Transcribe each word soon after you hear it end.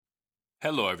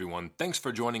Hello, everyone. Thanks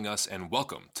for joining us and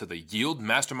welcome to the Yield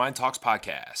Mastermind Talks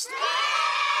podcast.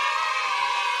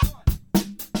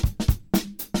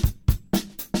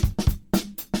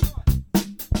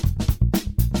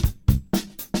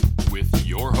 With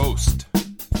your host,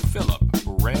 Philip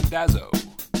Randazzo.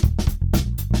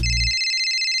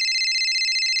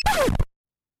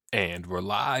 And we're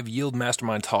live, Yield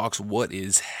Mastermind Talks. What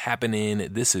is happening?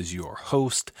 This is your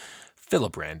host,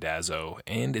 Philip Randazzo,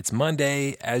 and it's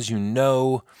Monday. As you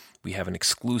know, we have an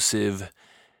exclusive,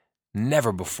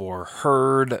 never before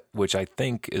heard, which I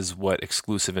think is what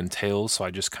exclusive entails. So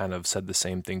I just kind of said the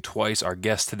same thing twice. Our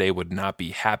guest today would not be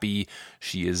happy.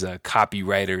 She is a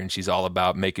copywriter, and she's all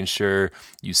about making sure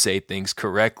you say things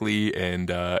correctly and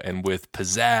with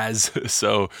pizzazz.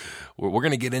 So we're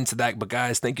going to get into that. But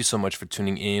guys, thank you so much for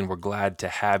tuning in. We're glad to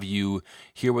have you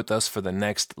here with us for the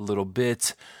next little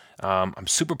bit. I'm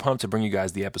super pumped to bring you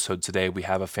guys the episode today. We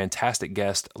have a fantastic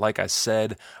guest. Like I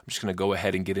said, I'm just going to go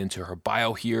ahead and get into her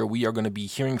bio here. We are going to be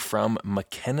hearing from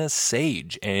McKenna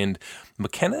Sage. And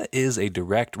McKenna is a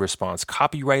direct response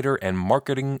copywriter and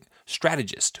marketing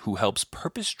strategist who helps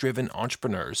purpose-driven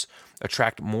entrepreneurs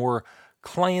attract more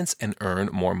clients and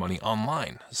earn more money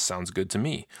online. Sounds good to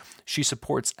me. She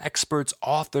supports experts,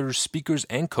 authors, speakers,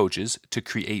 and coaches to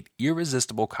create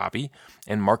irresistible copy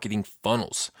and marketing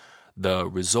funnels. The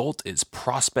result is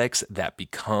prospects that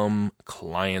become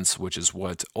clients, which is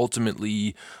what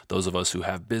ultimately those of us who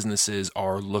have businesses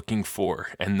are looking for.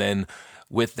 And then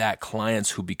with that,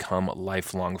 clients who become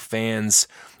lifelong fans,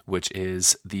 which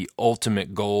is the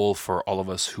ultimate goal for all of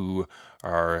us who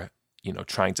are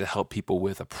trying to help people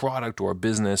with a product or a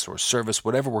business or service,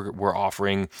 whatever we're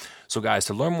offering. So guys,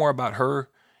 to learn more about her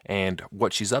and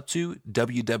what she's up to,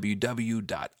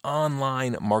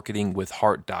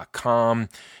 www.onlinemarketingwithheart.com.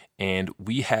 And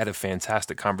we had a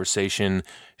fantastic conversation.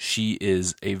 She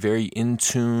is a very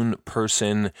in-tune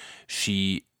person.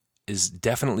 She is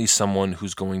definitely someone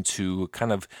who's going to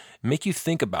kind of make you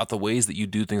think about the ways that you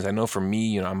do things. I know for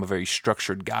me, I'm a very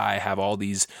structured guy. I have all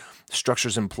these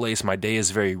structures in place. My day is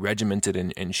very regimented.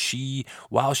 And she,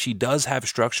 while she does have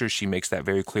structure, she makes that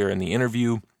very clear in the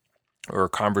interview or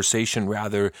conversation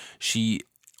rather. She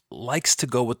likes to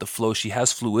go with the flow. She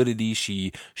has fluidity.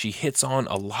 She hits on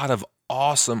a lot of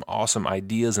awesome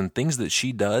ideas and things that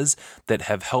she does that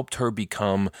have helped her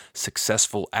become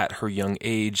successful at her young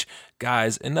age.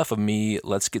 Guys, enough of me.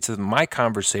 Let's get to my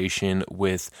conversation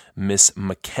with Miss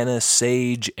McKenna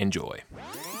Sage. Enjoy.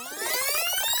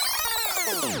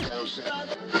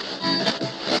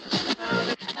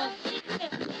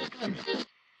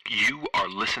 You are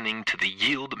listening to the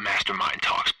Yield Mastermind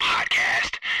Talks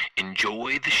podcast.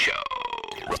 Enjoy the show.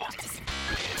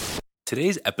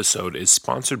 Today's episode is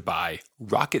sponsored by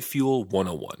Rocket Fuel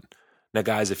 101. Now,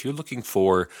 guys, if you're looking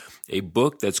for a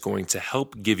book that's going to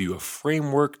help give you a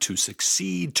framework to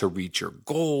succeed, to reach your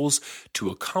goals, to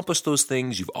accomplish those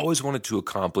things you've always wanted to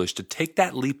accomplish, to take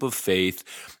that leap of faith,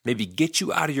 maybe get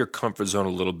you out of your comfort zone a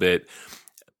little bit,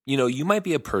 you might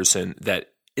be a person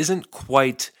that isn't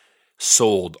quite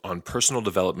sold on personal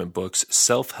development books,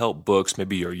 self-help books.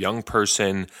 Maybe you're a young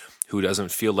person who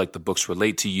doesn't feel like the books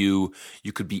relate to you.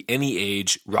 You could be any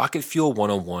age. Rocket Fuel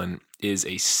 101 is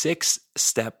a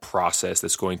 6-step process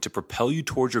that's going to propel you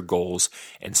towards your goals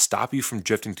and stop you from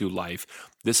drifting through life.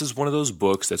 This is one of those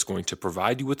books that's going to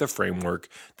provide you with a framework.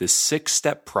 This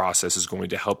 6-step process is going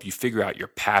to help you figure out your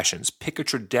passions, pick a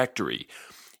trajectory,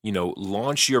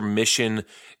 launch your mission,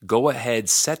 go ahead,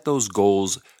 set those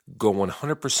goals, go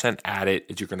 100% at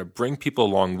it. You're going to bring people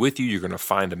along with you. You're going to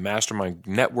find a mastermind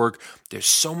network. There's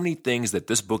so many things that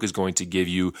this book is going to give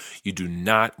you. You do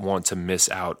not want to miss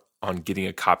out on getting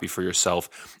a copy for yourself.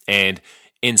 And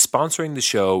in sponsoring the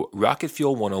show, Rocket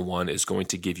Fuel 101 is going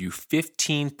to give you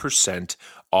 15%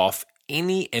 off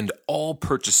any and all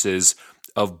purchases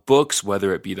of books,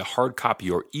 whether it be the hard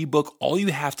copy or ebook. All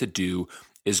you have to do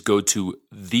is go to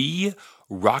the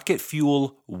Rocket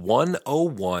Fuel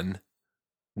 101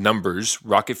 numbers,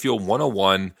 Rocket Fuel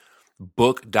 101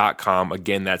 book.com.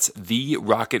 Again, that's the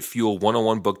Rocket Fuel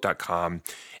 101 book.com.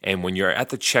 And when you're at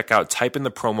the checkout, type in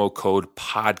the promo code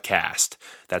podcast.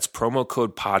 That's promo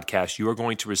code podcast. You are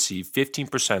going to receive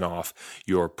 15% off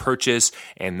your purchase.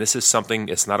 And this is something,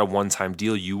 it's not a one-time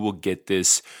deal. You will get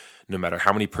this no matter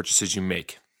how many purchases you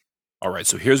make. All right,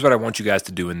 so here's what I want you guys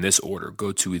to do in this order.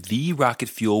 Go to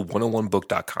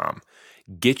therocketfuel101book.com.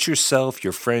 Get yourself,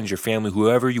 your friends, your family,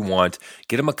 whoever you want,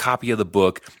 get them a copy of the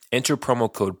book, enter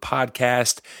promo code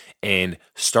podcast, and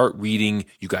start reading.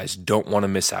 You guys don't want to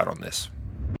miss out on this.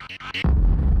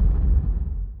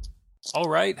 All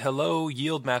right. Hello,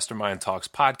 Yield Mastermind Talks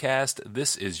podcast.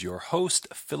 This is your host,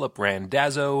 Philip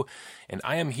Randazzo, and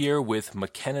I am here with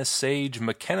McKenna Sage.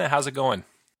 McKenna, how's it going?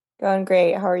 Going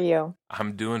great. How are you?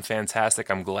 I'm doing fantastic.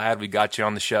 I'm glad we got you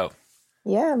on the show.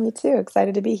 Yeah, me too.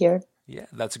 Excited to be here. Yeah,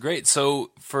 that's great.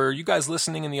 So for you guys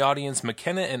listening in the audience,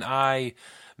 McKenna and I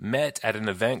met at an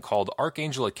event called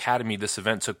Archangel Academy. This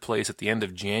event took place at the end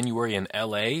of January in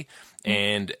LA,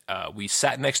 and we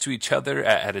sat next to each other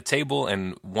at a table,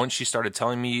 and once she started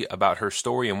telling me about her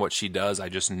story and what she does, I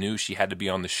just knew she had to be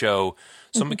on the show.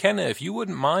 So McKenna, if you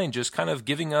wouldn't mind just kind of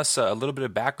giving us a little bit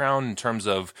of background in terms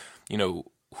of,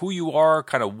 who you are,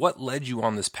 kind of what led you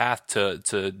on this path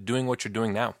to doing what you're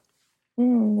doing now.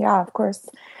 Yeah, of course.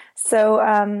 So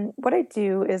what I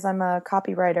do is I'm a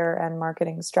copywriter and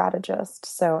marketing strategist.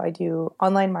 So I do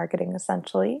online marketing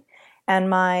essentially.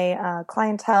 And my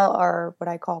clientele are what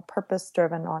I call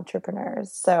purpose-driven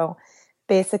entrepreneurs. So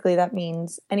basically that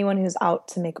means anyone who's out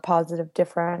to make a positive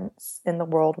difference in the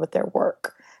world with their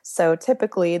work. So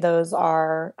typically those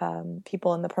are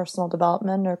people in the personal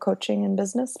development or coaching and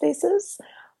business spaces,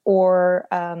 or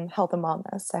health and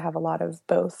wellness. I have a lot of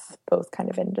both kind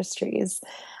of industries.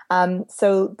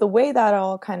 So the way that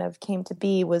all kind of came to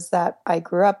be was that I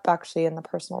grew up actually in the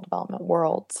personal development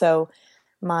world. So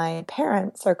my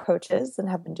parents are coaches and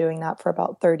have been doing that for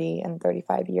about 30 and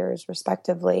 35 years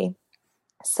respectively.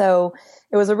 So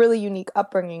it was a really unique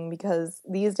upbringing because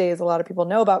these days a lot of people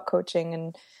know about coaching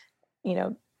and,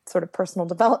 sort of personal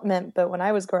development. But when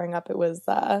I was growing up, it was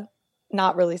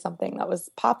not really something that was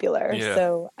popular. Yeah.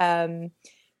 So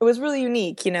it was really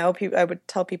unique. I would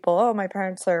tell people, oh, my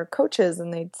parents are coaches.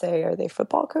 And they'd say, are they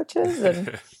football coaches?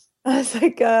 And I was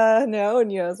like, no.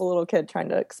 And, as a little kid trying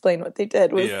to explain what they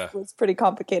did was pretty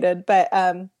complicated. But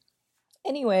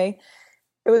anyway,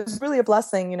 it was really a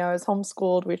blessing. I was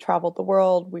homeschooled. We traveled the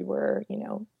world. We were,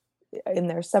 in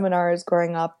their seminars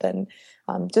growing up and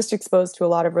just exposed to a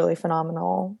lot of really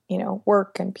phenomenal,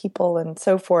 work and people and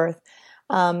so forth.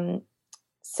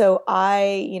 So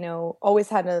I, always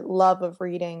had a love of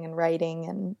reading and writing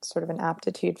and sort of an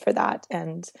aptitude for that.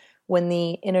 And when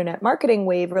the internet marketing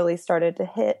wave really started to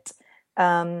hit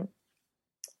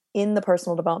in the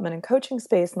personal development and coaching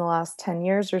space in the last 10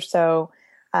 years or so,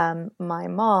 my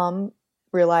mom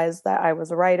realized that I was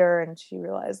a writer, and she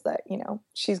realized that,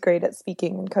 she's great at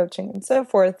speaking and coaching and so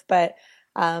forth, but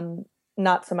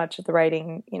not so much at the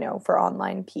writing, for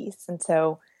online piece. And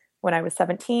so when I was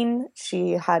 17,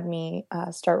 she had me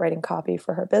start writing copy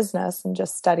for her business and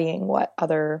just studying what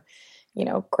other,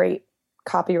 great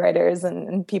copywriters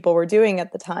and people were doing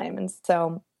at the time. And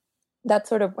so that's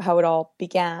sort of how it all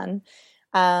began.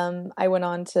 I went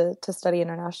on to study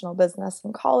international business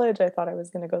in college. I thought I was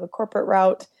going to go the corporate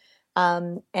route.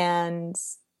 And,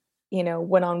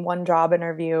 went on one job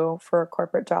interview for a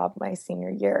corporate job my senior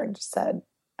year and just said,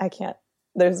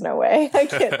 there's no way I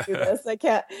can't do this. I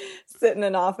can't sit in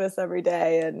an office every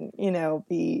day and,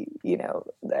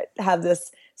 have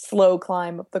this slow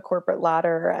climb up the corporate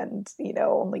ladder and,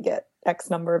 only get X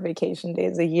number of vacation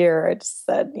days a year. I just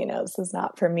said, this is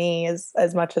not for me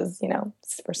as much as,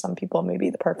 for some people, maybe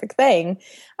the perfect thing.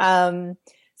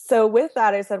 So with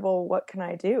that, I said, well, what can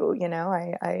I do?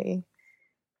 I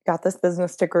got this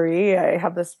business degree. I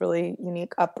have this really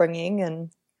unique upbringing,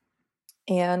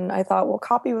 and I thought, well,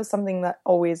 copy was something that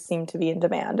always seemed to be in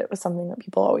demand. It was something that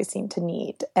people always seemed to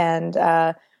need. And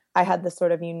I had this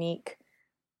sort of unique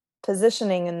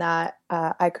positioning in that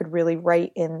I could really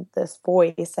write in this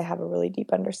voice. I have a really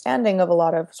deep understanding of a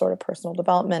lot of sort of personal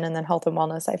development, and then health and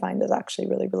wellness I find is actually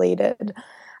really related.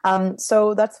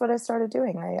 So that's what I started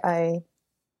doing. I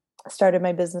started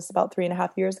my business about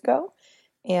 3.5 years ago,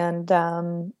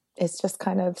 and it's just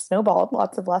kind of snowballed.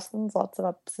 Lots of lessons, lots of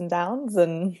ups and downs,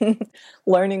 and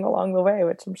learning along the way,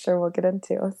 which I'm sure we'll get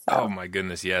into. So. Oh my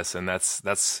goodness, yes, and that's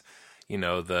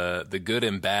the good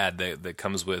and bad that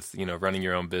comes with running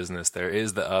your own business. There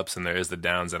is the ups and there is the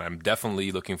downs, and I'm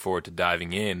definitely looking forward to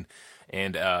diving in.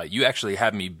 And you actually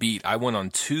had me beat. I went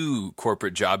on 2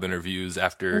 corporate job interviews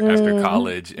after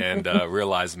college and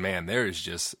realized, man, there is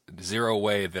just zero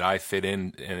way that I fit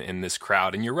in this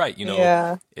crowd. And you're right,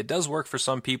 It does work for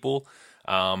some people,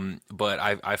 but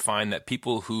I find that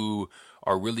people who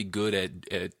are really good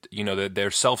at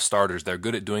they're self-starters. They're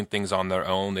good at doing things on their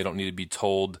own. They don't need to be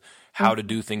told how to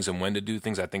do things and when to do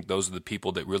things. I think those are the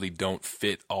people that really don't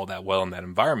fit all that well in that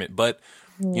environment. But,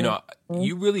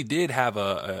 you really did have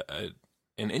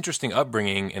an interesting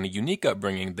upbringing and a unique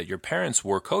upbringing that your parents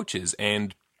were coaches.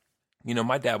 And,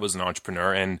 my dad was an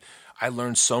entrepreneur, and I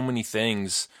learned so many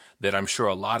things that I'm sure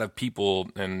a lot of people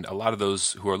and a lot of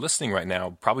those who are listening right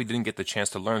now probably didn't get the chance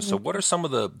to learn. So what are some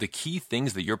of the key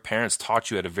things that your parents taught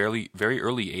you at a very, very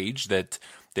early age that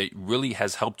really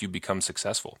has helped you become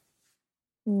successful?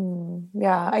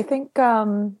 Yeah, I think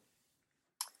one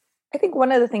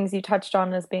of the things you touched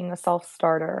on is being a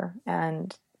self-starter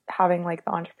and having like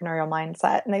the entrepreneurial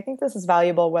mindset. And I think this is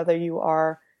valuable whether you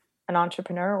are an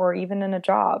entrepreneur or even in a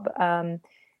job.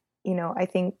 I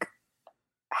think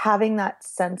having that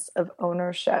sense of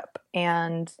ownership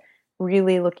and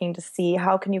really looking to see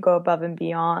how can you go above and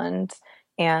beyond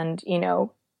and,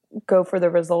 go for the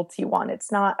results you want.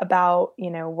 It's not about,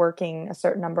 working a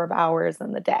certain number of hours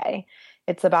in the day.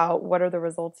 It's about what are the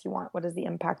results you want, what is the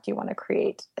impact you want to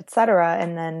create, et cetera.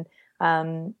 And then,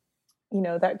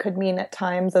 that could mean at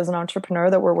times as an entrepreneur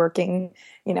that we're working,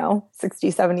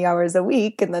 60, 70 hours a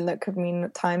week. And then that could mean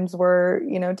at times we're,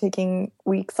 taking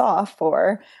weeks off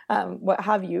or what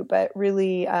have you. But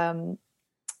really,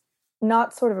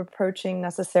 not sort of approaching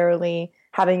necessarily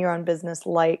having your own business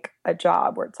like a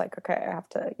job where it's like, okay, I have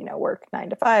to, work 9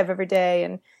 to 5 every day.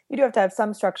 And you do have to have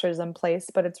some structures in place,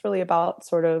 but it's really about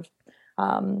sort of,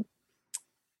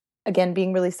 again,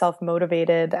 being really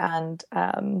self-motivated and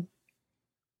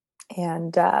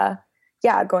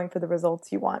going for the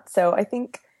results you want. So I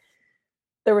think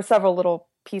there were several little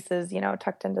pieces,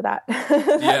 tucked into that.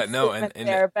 Yeah, no, and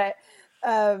there, but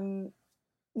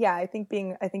I think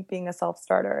being a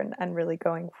self-starter and really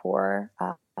going for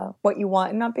what you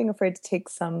want and not being afraid to take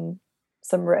some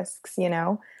risks,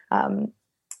 and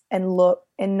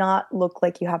not look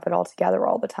like you have it all together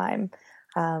all the time.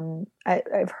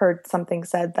 I've heard something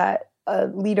said that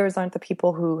leaders aren't the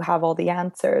people who have all the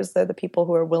answers. They're the people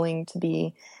who are willing to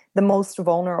be the most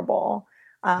vulnerable,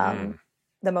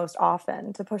 the most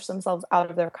often, to push themselves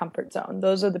out of their comfort zone.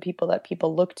 Those are the people that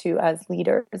people look to as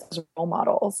leaders, as role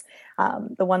models.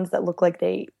 The ones that look like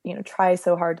they, try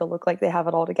so hard to look like they have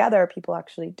it all together, people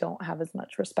actually don't have as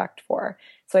much respect for.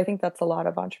 So I think that's a lot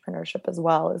of entrepreneurship as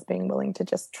well, is being willing to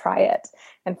just try it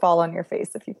and fall on your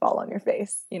face if you fall on your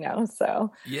face,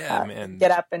 so yeah, man,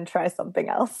 get up and try something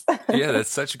else. Yeah, that's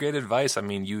such great advice. I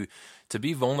mean, to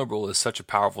be vulnerable is such a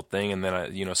powerful thing. And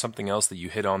then, something else that you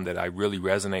hit on that I really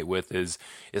resonate with is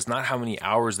not how many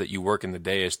hours that you work in the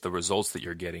day, it's the results that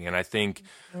you're getting. And I think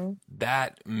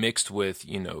that mixed with,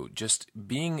 just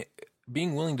being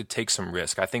willing to take some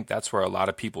risk. I think that's where a lot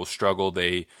of people struggle.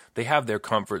 They have their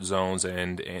comfort zones,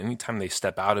 and anytime they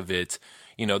step out of it,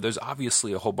 there's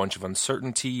obviously a whole bunch of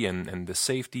uncertainty and the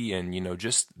safety and,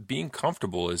 just being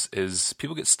comfortable is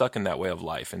people get stuck in that way of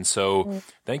life. And so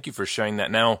thank you for sharing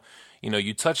that. Now,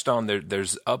 you touched on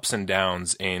there's ups and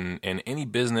downs in any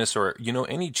business or,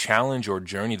 any challenge or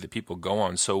journey that people go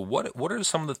on. So what are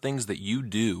some of the things that you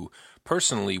do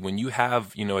personally when you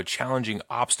have, a challenging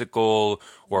obstacle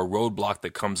or a roadblock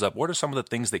that comes up? What are some of the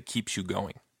things that keeps you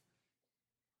going?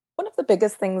 One of the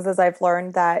biggest things is I've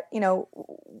learned that,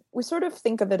 we sort of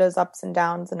think of it as ups and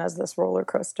downs and as this roller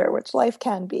coaster, which life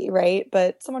can be, right?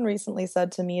 But someone recently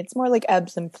said to me, it's more like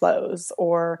ebbs and flows,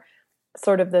 or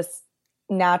sort of this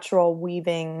natural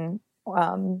weaving,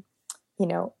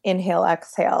 inhale,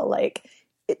 exhale. Like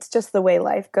it's just the way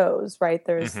life goes, right?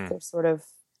 There's sort of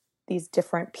these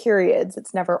different periods.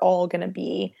 It's never all going to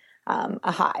be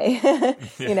a high,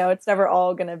 it's never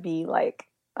all going to be like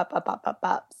up, up, up, up,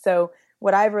 up. So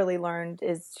what I've really learned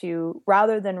is to,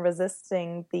 rather than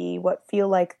resisting what feel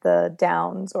like the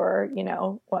downs, or,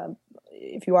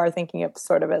 if you are thinking of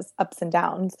sort of as ups and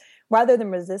downs, rather than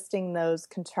resisting those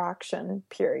contraction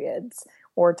periods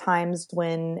or times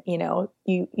when,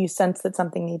 you sense that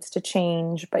something needs to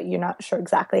change, but you're not sure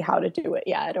exactly how to do it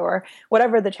yet, or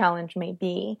whatever the challenge may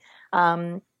be.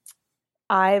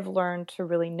 I've learned to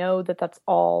really know that that's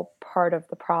all part of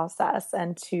the process,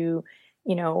 and to,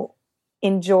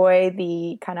 enjoy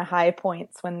the kind of high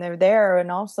points when they're there,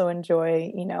 and also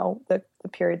enjoy, the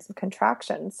periods of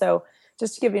contraction. So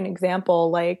just to give you an example,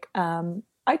 like,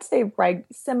 I'd say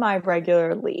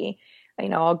semi-regularly,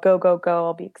 I'll go,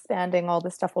 I'll be expanding, all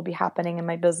this stuff will be happening in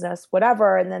my business,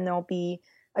 whatever. And then there'll be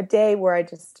a day where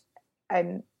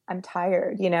I'm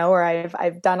tired, or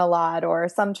I've done a lot, or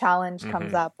some challenge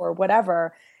comes up, or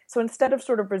whatever. So instead of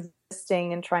sort of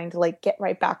resisting and trying to like get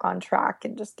right back on track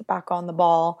and just get back on the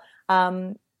ball,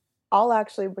 I'll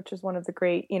actually, which is one of the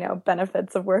great,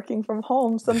 benefits of working from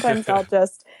home, sometimes I'll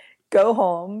just go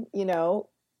home,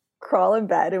 crawl in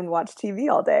bed and watch TV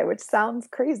all day, which sounds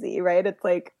crazy, right? It's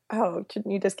like, oh,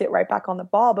 shouldn't you just get right back on the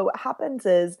ball? But what happens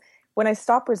is when I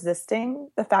stop resisting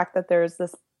the fact that there's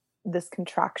this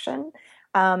contraction,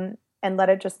 and let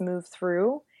it just move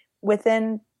through,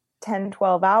 within 10,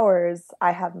 12 hours,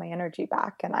 I have my energy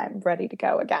back and I'm ready to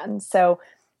go again. So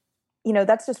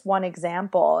that's just one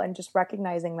example, and just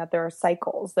recognizing that there are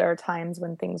cycles. There are times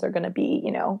when things are going to be,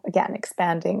 again,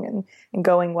 expanding and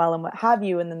going well and what have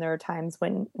you. And then there are times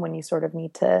when you sort of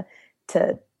need to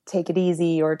take it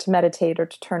easy, or to meditate, or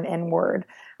to turn inward.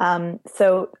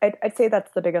 So I'd say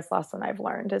that's the biggest lesson I've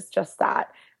learned, is just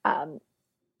that,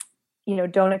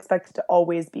 don't expect it to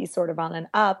always be sort of on an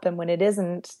up. And when it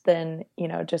isn't, then,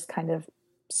 just kind of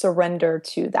surrender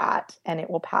to that, and it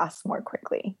will pass more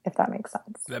quickly, if that makes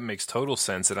sense. That makes total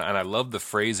sense, and I love the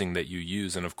phrasing that you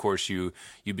use. And of course, you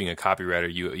being a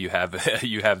copywriter, you have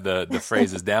you have the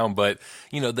phrases down. But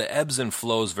the ebbs and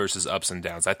flows versus ups and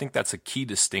downs, I think that's a key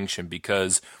distinction,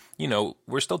 because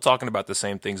we're still talking about the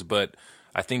same things, but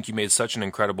I think you made such an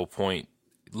incredible point.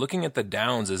 Looking at the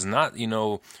downs is not,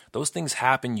 those things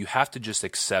happen. You have to just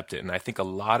accept it. And I think a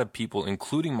lot of people,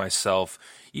 including myself,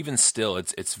 even still,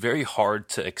 it's very hard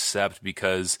to accept,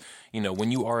 because,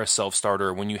 when you are a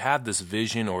self-starter, when you have this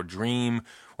vision or dream,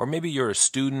 or maybe you're a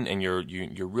student and you're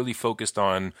really focused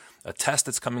on a test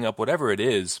that's coming up, whatever it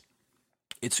is,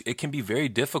 it can be very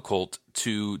difficult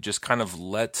to just kind of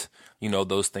let,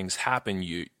 those things happen.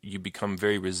 You become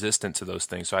very resistant to those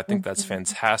things. So I think that's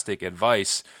fantastic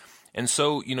advice. And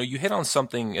so, you hit on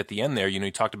something at the end there.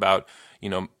 You talked about,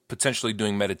 potentially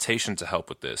doing meditation to help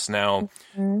with this. Now,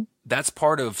 that's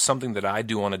part of something that I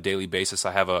do on a daily basis.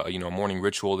 I have a morning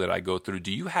ritual that I go through.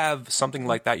 Do you have something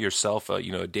like that yourself,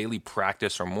 a daily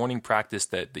practice or morning practice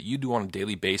that you do on a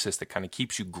daily basis that kind of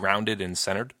keeps you grounded and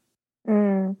centered?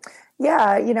 Yeah,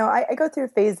 I go through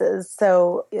phases.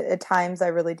 So at times I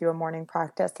really do a morning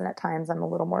practice, and at times I'm a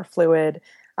little more fluid.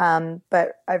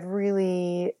 But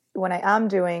when I am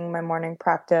doing my morning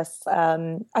practice,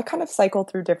 I kind of cycle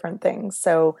through different things.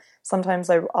 So sometimes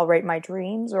I'll write my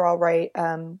dreams, or I'll write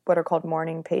what are called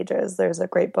morning pages. There's a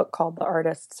great book called The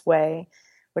Artist's Way,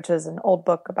 which is an old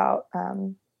book about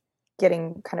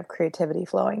getting kind of creativity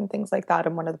flowing, things like that.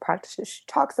 And one of the practices she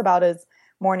talks about is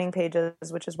morning pages,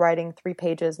 which is writing 3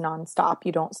 pages nonstop.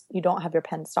 You don't have your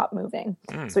pen stop moving.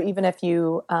 So even if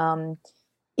you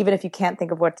can't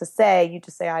think of what to say, you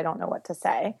just say, I don't know what to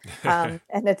say. And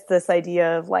it's this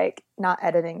idea of like not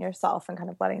editing yourself and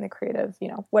kind of letting the creative,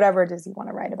 whatever it is you want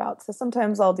to write about. So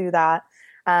sometimes I'll do that.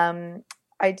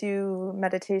 I do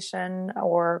meditation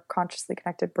or consciously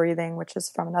connected breathing, which is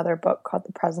from another book called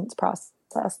The Presence Process,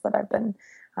 that I've been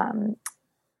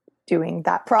doing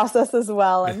that process as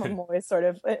well. I'm always sort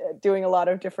of doing a lot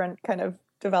of different kind of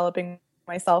developing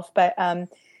myself, but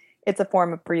it's a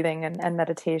form of breathing and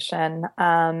meditation.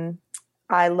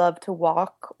 I love to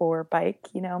walk or bike,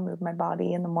 move my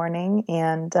body in the morning.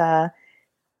 And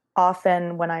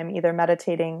often when I'm either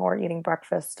meditating or eating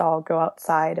breakfast, I'll go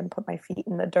outside and put my feet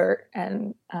in the dirt.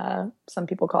 And some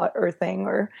people call it earthing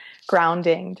or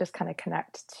grounding, just kind of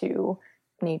connect to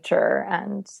nature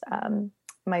and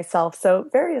myself. So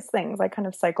various things I kind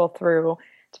of cycle through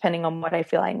depending on what I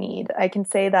feel I need. I can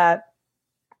say that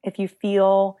if you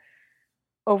feel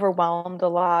overwhelmed a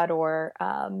lot, or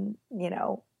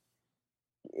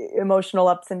emotional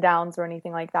ups and downs or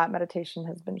anything like that, meditation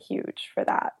has been huge for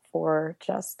that. For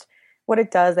just what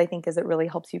it does, I think, is it really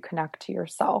helps you connect to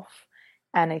yourself.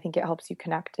 And I think it helps you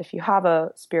connect, if you have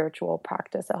a spiritual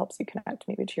practice, it helps you connect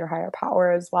maybe to your higher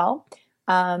power as well.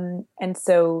 And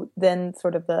so then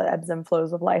sort of the ebbs and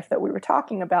flows of life that we were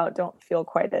talking about don't feel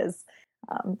quite as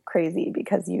crazy,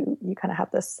 because you kind of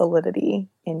have this solidity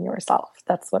in yourself.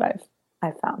 That's what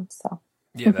I've found. So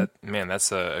yeah,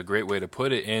 that's a great way to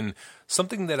put it. And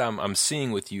something that I'm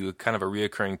seeing with you, kind of a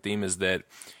reoccurring theme, is that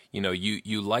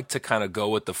you like to kind of go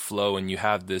with the flow, and you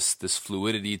have this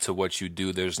fluidity to what you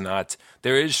do.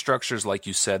 There is structures, like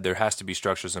you said, there has to be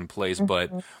structures in place,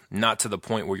 but not to the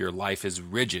point where your life is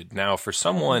rigid. Now, for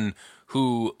someone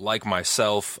who, like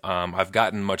myself, I've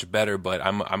gotten much better, but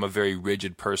I'm a very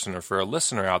rigid person, or for a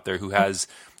listener out there who has,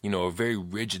 a very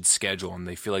rigid schedule, and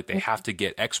they feel like they have to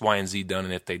get X, Y, and Z done,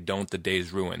 and if they don't, the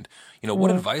day's ruined.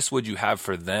 What advice would you have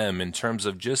for them in terms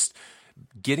of just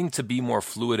getting to be more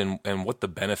fluid, and what the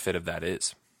benefit of that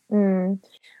is?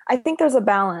 I think there's a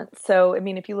balance. So, I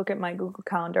mean, if you look at my Google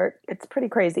Calendar, it's pretty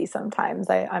crazy sometimes.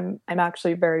 I'm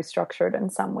actually very structured in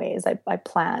some ways. I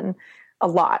plan a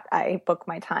lot. I book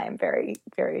my time very,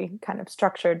 very kind of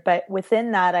structured, but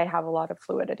within that, I have a lot of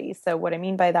fluidity. So what I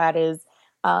mean by that is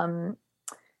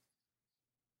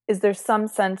there some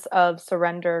sense of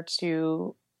surrender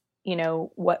to,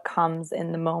 what comes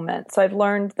in the moment. So I've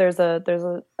learned there's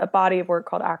a body of work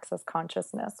called Access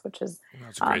Consciousness, which is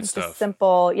That's great stuff.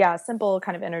 simple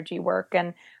kind of energy work.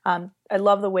 And I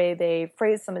love the way they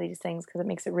phrase some of these things, because it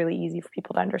makes it really easy for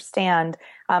people to understand.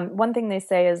 One thing they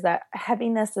say is that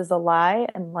heaviness is a lie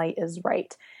and light is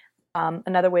right.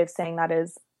 Another way of saying that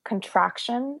is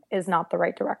contraction is not the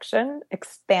right direction.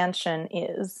 Expansion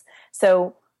is.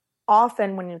 So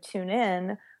often when you tune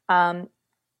in,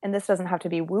 and this doesn't have to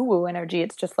be woo woo energy.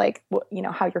 It's just like,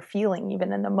 how you're feeling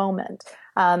even in the moment.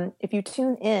 If you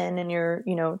tune in and you're,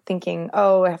 thinking,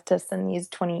 oh, I have to send these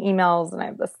 20 emails and I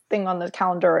have this thing on the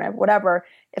calendar and I have whatever,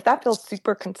 if that feels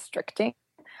super constricting,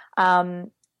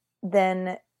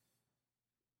 then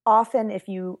often if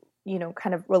you,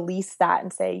 kind of release that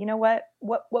and say,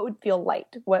 what would feel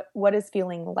light? What is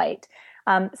feeling light?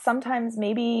 Sometimes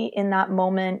maybe in that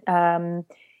moment,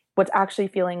 what's actually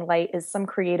feeling light is some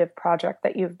creative project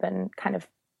that you've been kind of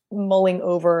mulling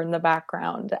over in the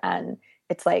background. And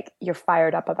it's like you're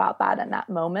fired up about that in that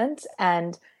moment.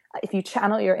 And if you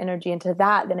channel your energy into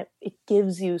that, then it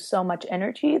gives you so much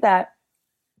energy that,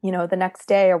 the next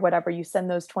day or whatever, you send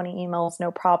those 20 emails,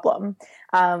 no problem.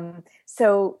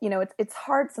 So, it's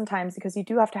hard sometimes because you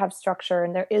do have to have structure,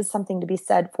 and there is something to be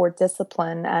said for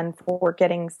discipline and for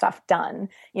getting stuff done,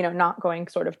 not going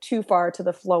sort of too far to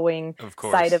the flowing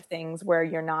side of things where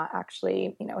you're not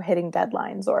actually, hitting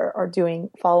deadlines or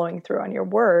following through on your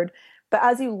word. But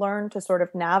as you learn to sort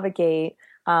of navigate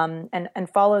and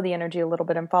follow the energy a little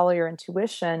bit and follow your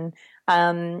intuition,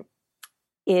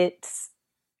 it's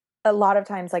a lot of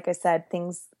times, like I said,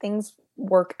 things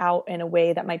work out in a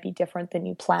way that might be different than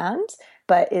you planned,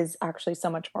 but is actually so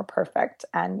much more perfect,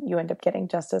 and you end up getting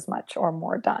just as much or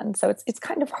more done. So it's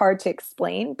kind of hard to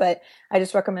explain, but I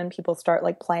just recommend people start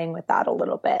like playing with that a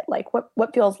little bit. Like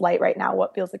what feels light right now?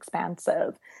 What feels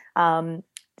expansive?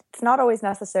 It's not always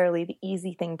necessarily the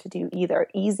easy thing to do either.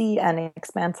 Easy and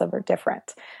expansive are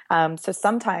different. So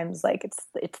sometimes like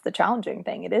it's the challenging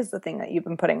thing. It is the thing that you've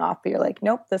been putting off, but you're like,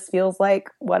 nope, this feels like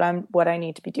what I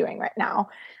need to be doing right now.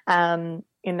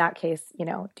 In that case,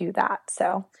 do that.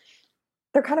 So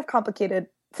they're kind of complicated,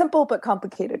 simple but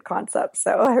complicated concepts.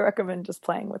 So I recommend just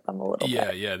playing with them a little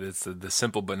bit. Yeah. That's the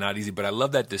simple but not easy. But I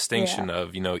love that distinction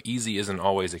of, easy isn't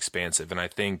always expansive. And I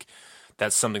think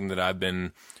that's something that I've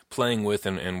been playing with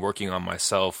and working on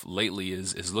myself lately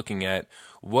is looking at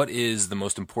what is the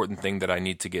most important thing that I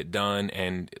need to get done.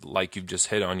 And like you've just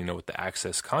hit on, with the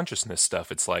access consciousness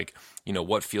stuff, it's like,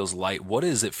 what feels light? What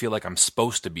does it feel like I'm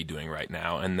supposed to be doing right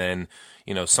now? And then,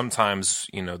 sometimes,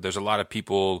 there's a lot of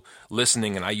people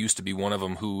listening, and I used to be one of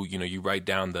them who, you write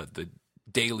down the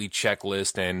daily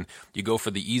checklist and you go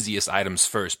for the easiest items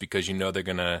first because they're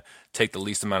going to take the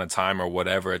least amount of time or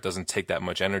whatever. It doesn't take that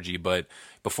much energy, but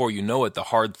before you know it, the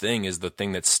hard thing is the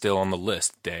thing that's still on the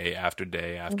list day after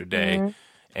day after day.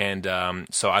 And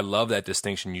so I love that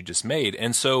distinction you just made.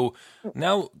 And so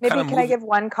now maybe can I give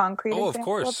one concrete example of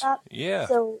course. Of that? Yeah.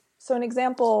 So an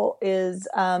example is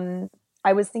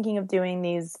I was thinking of doing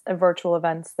these virtual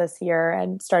events this year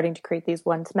and starting to create these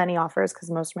one-to-many offers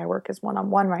because most of my work is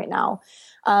one-on-one right now.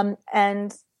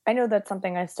 And I know that's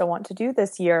something I still want to do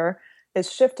this year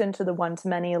is shift into the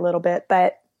one-to-many a little bit,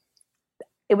 but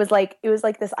it was like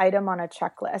this item on a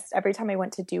checklist. Every time I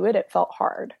went to do it, it felt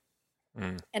hard.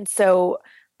 And so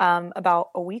about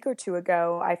a week or two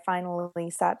ago, I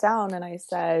finally sat down and I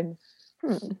said,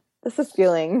 this is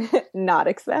feeling not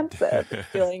expensive. It's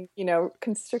feeling,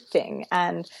 constricting.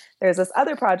 And there's this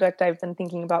other project I've been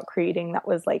thinking about creating that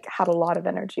was like, had a lot of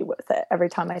energy with it. Every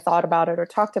time I thought about it or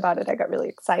talked about it, I got really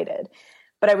excited.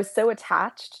 But I was so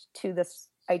attached to this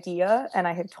idea, and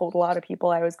I had told a lot of people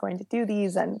I was going to do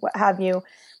these and what have you,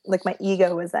 like my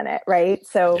ego was in it. Right.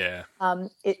 So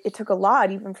it took a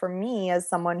lot, even for me as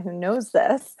someone who knows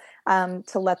this,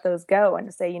 to let those go and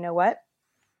to say, you know what?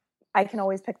 I can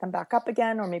always pick them back up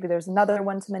again, or maybe there's another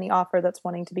one-to-many offer that's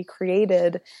wanting to be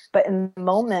created. But in the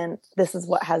moment, this is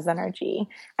what has energy.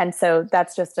 And so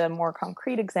that's just a more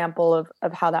concrete example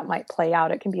of how that might play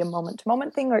out. It can be a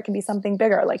moment-to-moment thing, or it can be something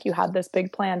bigger. Like you had this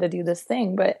big plan to do this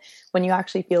thing, but when you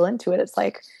actually feel into it, it's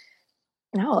like,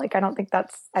 no, like I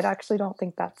actually don't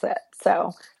think that's it.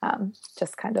 So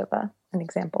just kind of an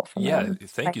example from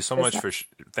thank you so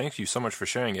much for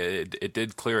sharing it. It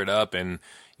did clear it up, and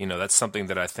that's something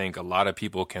that I think a lot of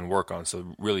people can work on.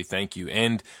 So really thank you.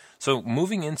 And so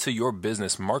moving into your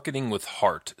business, Marketing with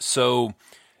Heart. So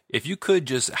if you could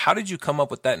how did you come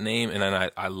up with that name? And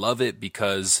I love it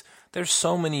because there's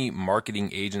so many marketing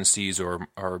agencies or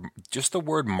just the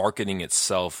word marketing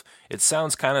itself. It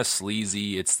sounds kind of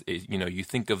sleazy. You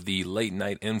think of the late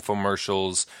night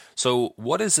infomercials. So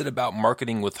what is it about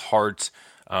Marketing with Heart?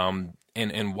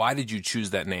 And why did you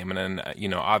choose that name? And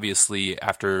then, obviously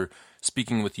after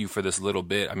speaking with you for this little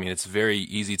bit, I mean, it's very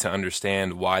easy to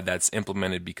understand why that's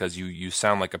implemented because you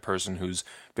sound like a person who's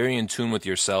very in tune with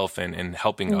yourself and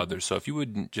helping others. So if you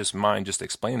would just mind just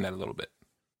explaining that a little bit.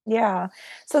 Yeah.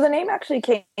 So the name actually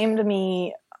came to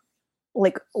me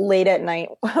like late at night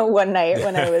one night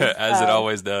when I was As it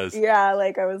always does. yeah,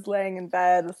 like I was laying in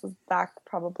bed. This was back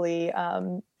probably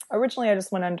originally I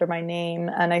just went under my name,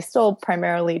 and I still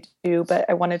primarily do, but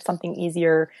I wanted something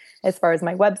easier as far as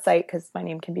my website because my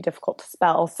name can be difficult to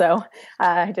spell. So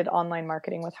I did online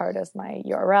marketing with Heart as my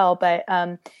URL. But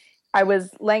I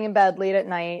was laying in bed late at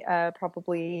night,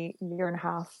 probably a year and a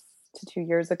half to 2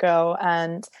 years ago,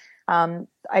 and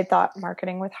I thought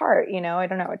marketing with heart, I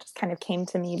don't know, it just kind of came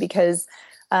to me because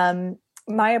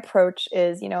my approach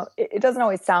is, it doesn't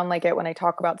always sound like it when I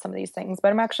talk about some of these things,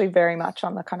 but I'm actually very much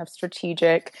on the kind of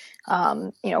strategic,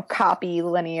 copy,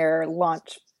 linear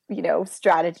launch,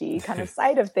 strategy kind of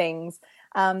side of things.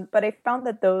 But I found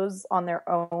that those on their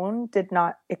own did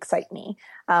not excite me.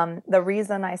 The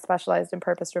reason I specialized in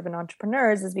purpose-driven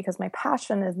entrepreneurs is because my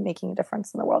passion is making a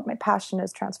difference in the world. My passion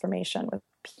is transformation with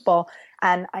people.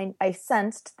 And I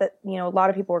sensed that, a lot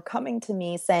of people were coming to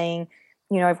me saying,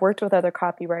 I've worked with other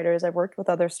copywriters, I've worked with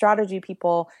other strategy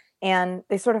people, and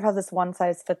they sort of have this one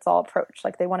size fits all approach.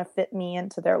 Like they want to fit me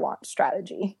into their launch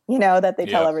strategy, that they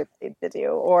tell everybody to do.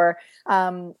 Or,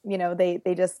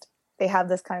 they have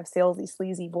this kind of salesy,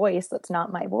 sleazy voice that's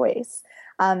not my voice.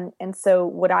 And so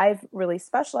what I've really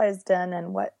specialized in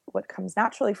and what comes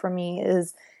naturally for me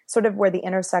is sort of where the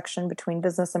intersection between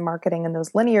business and marketing and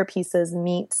those linear pieces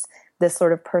meets this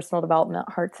sort of personal development,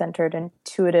 heart-centered,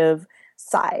 intuitive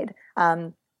side.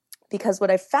 Because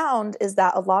what I've found is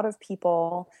that a lot of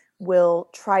people will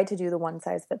try to do the one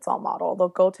size fits all model. They'll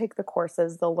go take the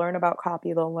courses, they'll learn about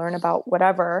copy, they'll learn about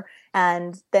whatever.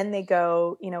 And then they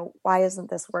go, why isn't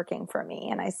this working for me?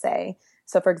 And I say,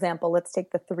 so for example, let's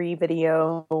take the 3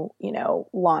 video,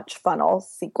 launch funnel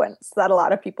sequence that a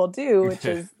lot of people do, which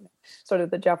is sort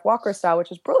of the Jeff Walker style,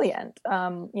 which is brilliant.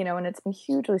 And it's been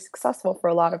hugely successful for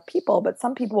a lot of people, but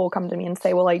some people will come to me and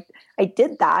say, well, I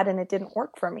did that and it didn't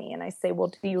work for me. And I say, well,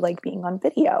 do you like being on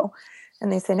video?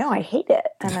 And they say, no, I hate it.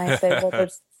 And I say, well,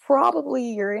 there's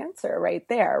probably your answer right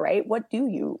there, right? What do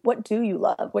you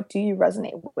love? What do you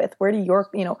resonate with? Where do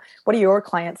what are your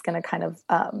clients going to kind of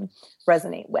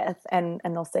resonate with? And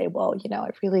they'll say, well,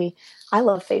 I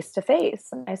love face-to-face.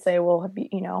 And I say, well,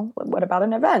 what about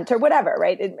an event or whatever,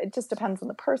 right? It just depends on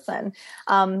the person.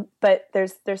 But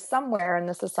there's somewhere, and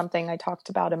this is something I talked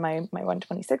about in my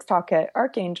 126 talk at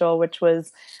Archangel, which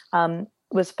was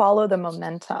follow the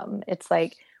momentum. It's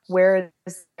like, where's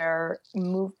their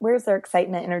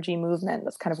excitement, energy, movement?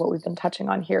 That's kind of what we've been touching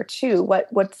on here too.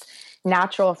 What's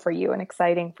natural for you and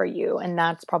exciting for you? And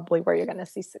that's probably where you're going to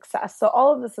see success. So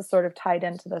all of this is sort of tied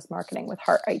into this marketing with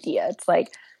heart idea. It's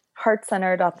like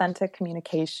heart-centered, authentic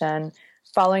communication,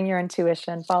 following your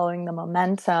intuition, following the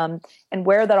momentum, and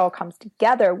where that all comes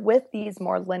together with these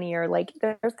more linear, like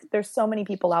there's so many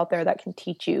people out there that can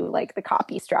teach you like the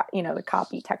copy the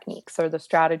copy techniques or the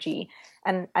strategy.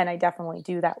 And I definitely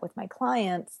do that with my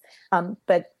clients.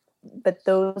 But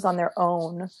those on their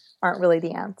own aren't really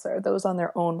the answer. Those on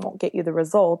their own won't get you the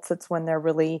results. It's when they're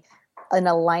really in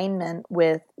alignment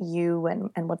with you and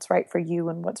what's right for you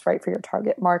and what's right for your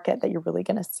target market that you're really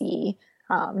going to see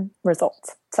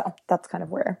results. So that's kind of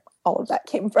where all of that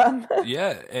came from.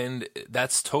 Yeah. And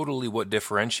that's totally what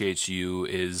differentiates you,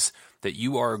 is that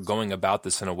you are going about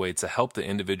this in a way to help the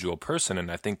individual person.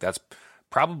 And I think that's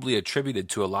probably attributed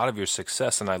to a lot of your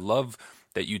success. And I love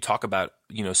that you talk about,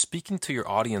 speaking to your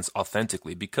audience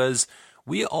authentically, because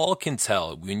we all can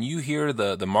tell when you hear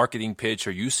the marketing pitch,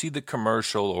 or you see the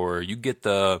commercial, or you get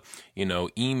the,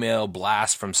 email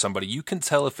blast from somebody, you can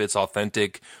tell if it's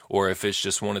authentic or if it's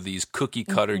just one of these cookie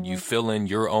cutter, you fill in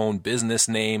your own business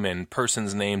name and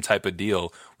person's name type of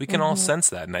deal. We can all sense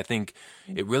that. And I think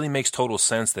it really makes total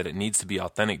sense that it needs to be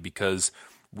authentic, because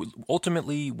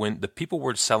ultimately when the people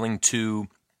we're selling to,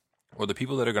 or the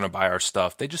people that are going to buy our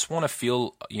stuff, they just want to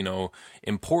feel,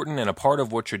 important and a part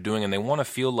of what you're doing. And they want to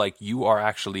feel like you are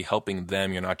actually helping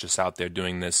them. You're not just out there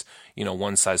doing this,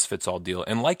 one size fits all deal.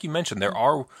 And like you mentioned, there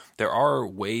are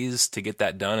ways to get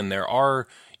that done. And there are,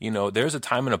 there's a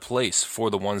time and a place for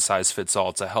the one size fits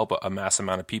all to help a mass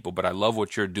amount of people. But I love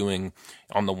what you're doing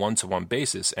on the one-to-one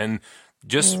basis. And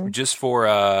just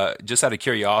out of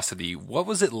curiosity, what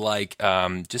was it like?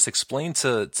 Just explain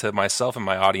to myself and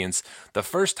my audience the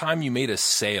first time you made a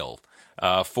sale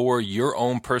for your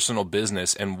own personal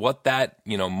business, and what that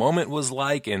moment was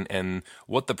like, and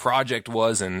what the project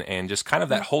was, and just kind of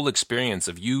that whole experience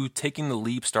of you taking the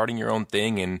leap, starting your own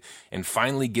thing, and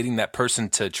finally getting that person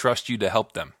to trust you to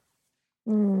help them.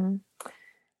 I'm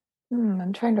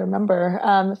trying to remember.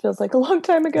 It feels like a long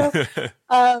time ago.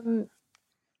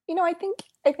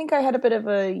 I think I had a bit of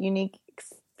a unique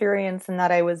experience in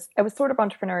that I was sort of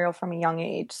entrepreneurial from a young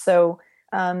age. So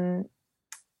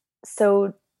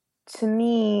to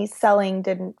me, selling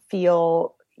didn't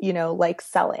feel, like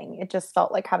selling. It just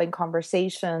felt like having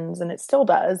conversations, and it still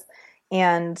does.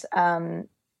 And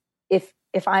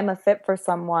if I'm a fit for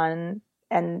someone,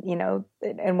 and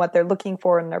and what they're looking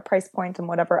for and their price point and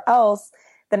whatever else,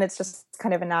 then it's just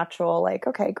kind of a natural, like,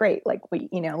 okay, great, like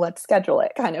let's schedule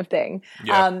it kind of thing.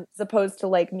 Yeah. As opposed to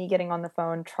like me getting on the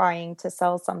phone trying to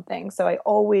sell something. So I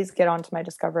always get onto my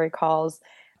discovery calls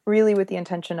really with the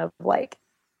intention of like,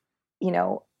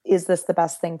 is this the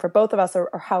best thing for both of us, or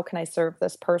how can I serve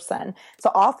this person? So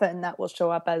often that will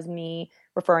show up as me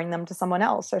referring them to someone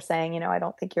else, or saying, I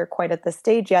don't think you're quite at this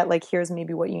stage yet. Like, here's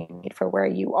maybe what you need for where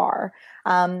you are.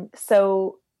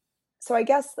 So I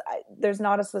guess there's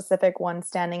not a specific one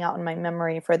standing out in my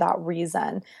memory for that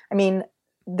reason. I mean,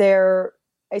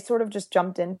 I sort of just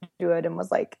jumped into it and was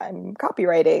like, I'm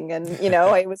copywriting. And,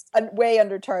 I was way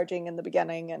undercharging in the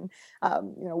beginning, and,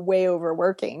 way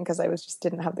overworking because I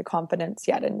didn't have the confidence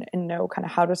yet and know kind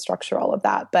of how to structure all of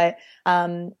that. But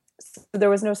so there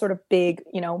was no sort of big,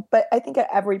 but I think at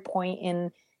every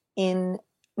point in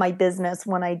my business,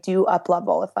 when I do up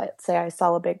level, if I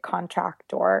sell a big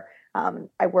contract, or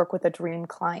I work with a dream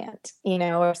client,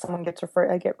 or someone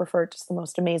I get referred to the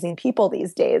most amazing people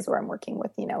these days, where I'm working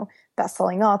with,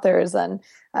 best-selling authors and,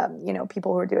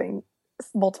 people who are doing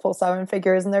multiple seven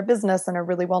figures in their business and are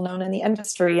really well known in the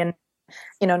industry. And,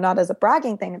 not as a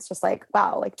bragging thing, it's just like,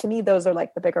 wow, like to me, those are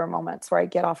like the bigger moments where I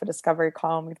get off a discovery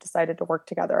call and we've decided to work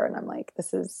together. And I'm like,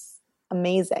 this is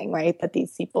amazing, right? That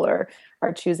these people are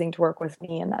choosing to work with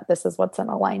me, and that this is what's in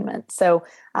alignment. So,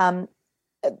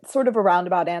 sort of a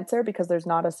roundabout answer, because there's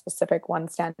not a specific one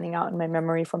standing out in my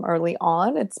memory from early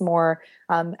on. It's more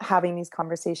having these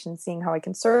conversations, seeing how I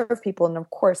can serve people. And of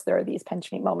course, there are these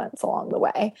pinch me moments along the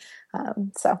way.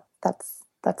 So that's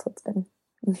what's been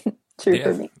true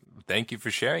for me. Thank you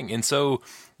for sharing. And so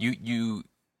you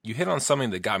hit on something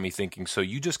that got me thinking. So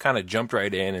you just kind of jumped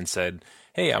right in and said,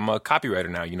 hey, I'm a copywriter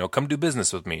now, come do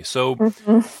business with me. So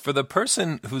for the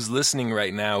person who's listening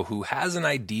right now, who has an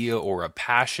idea or a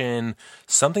passion,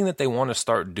 something that they want to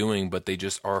start doing, but they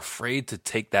just are afraid to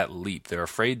take that leap. They're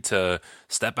afraid to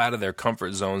step out of their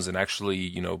comfort zones and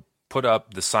actually, put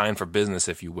up the sign for business,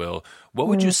 if you will. What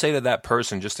would you say to that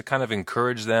person, just to kind of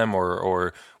encourage them,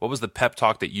 or what was the pep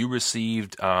talk that you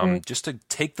received, just to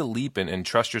take the leap and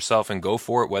trust yourself and go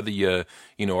for it, whether you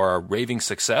are a raving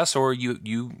success or you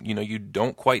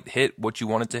don't quite hit what you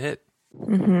wanted to hit?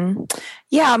 Mm-hmm.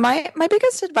 Yeah, my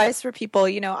biggest advice for people,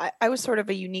 I was sort of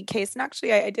a unique case. And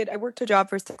actually I worked a job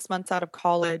for 6 months out of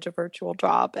college, a virtual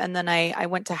job. And then I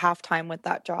went to halftime with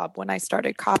that job when I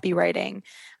started copywriting,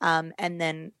 and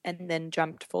then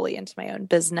jumped fully into my own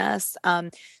business.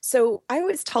 So I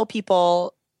always tell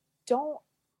people, don't,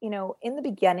 in the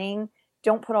beginning,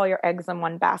 don't put all your eggs in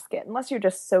one basket unless you're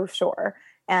just so sure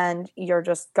and you're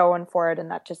just going for it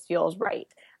and that just feels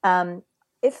right.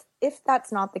 If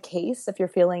that's not the case, if you're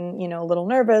feeling, a little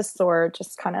nervous or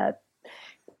just kind of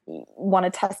want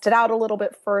to test it out a little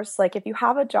bit first, like if you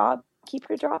have a job, keep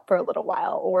your job for a little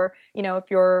while, or,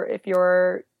 if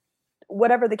you're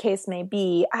whatever the case may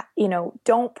be,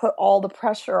 don't put all the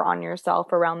pressure on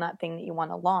yourself around that thing that you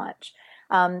want to launch.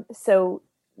 So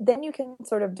then you can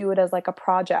sort of do it as like a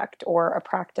project or a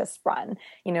practice run,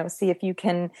 see if you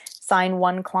can sign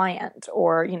one client,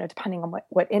 or, depending on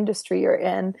what industry you're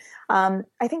in.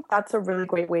 I think that's a really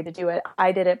great way to do it.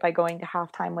 I did it by going to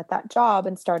halftime with that job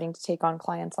and starting to take on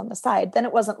clients on the side. Then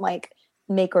it wasn't like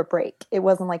make or break. It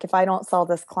wasn't like, if I don't sell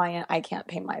this client, I can't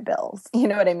pay my bills. You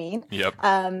know what I mean? Yep.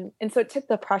 And so it took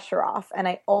the pressure off. And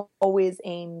I always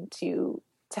aim to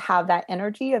have that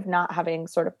energy of not having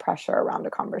sort of pressure around a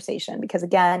conversation. Because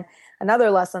again,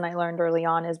 another lesson I learned early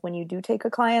on is when you do take a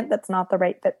client that's not the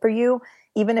right fit for you,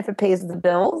 even if it pays the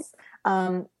bills,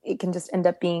 it can just end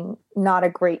up being not a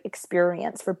great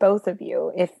experience for both of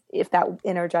you if that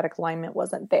energetic alignment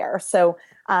wasn't there. So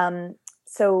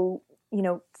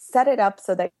set it up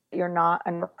so that you're not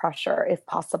under pressure if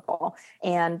possible,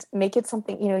 and make it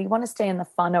something, you want to stay in the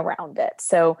fun around it.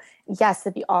 So yes,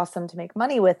 it'd be awesome to make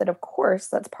money with it. Of course,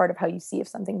 that's part of how you see if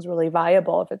something's really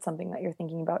viable, if it's something that you're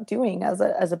thinking about doing as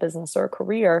a business or a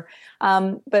career.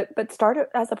 But start it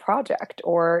as a project,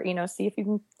 or, see if you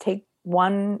can take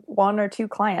one or two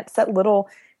clients, set little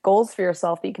goals for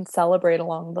yourself that you can celebrate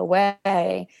along the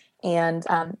way. And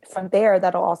from there,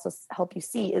 that'll also help you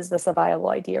see, is this a viable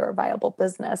idea or a viable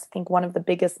business? I think one of the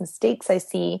biggest mistakes I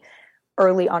see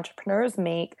early entrepreneurs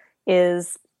make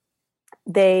is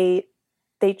they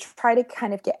try to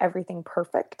kind of get everything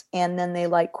perfect, and then they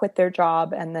like quit their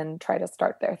job and then try to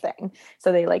start their thing.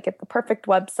 So they like get the perfect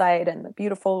website and the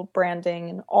beautiful branding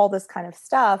and all this kind of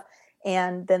stuff,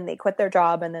 and then they quit their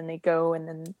job, and then they go and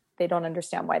then they don't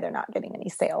understand why they're not getting any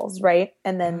sales, right?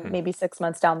 And then maybe 6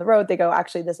 months down the road, they go,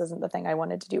 actually, this isn't the thing I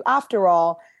wanted to do after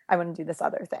all. I want to do this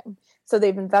other thing. So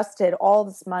they've invested all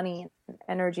this money,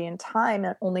 energy, and time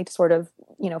only to sort of,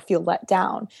 feel let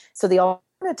down. So the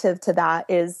alternative to that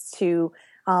is to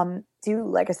do,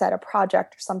 like I said, a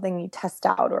project or something you test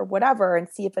out or whatever and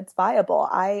see if it's viable.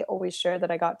 I always share that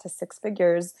I got to 6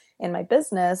 figures in my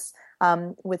business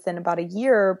within about a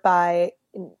year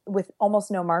with almost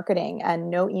no marketing and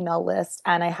no email list.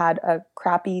 And I had a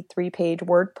crappy 3-page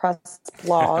WordPress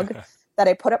blog that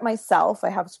I put up myself. I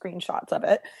have screenshots of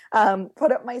it,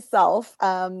 put up myself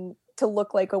to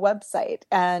look like a website.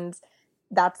 And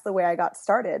that's the way I got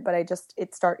started. But I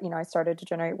started to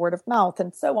generate word of mouth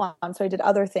and so on. So I did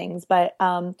other things, but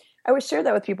I always share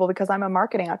that with people because I'm a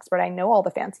marketing expert. I know all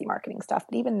the fancy marketing stuff.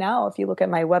 But even now, if you look at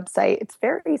my website, it's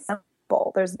very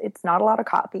simple. It's not a lot of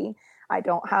copy. I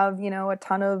don't have, a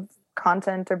ton of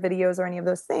content or videos or any of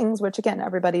those things, which again,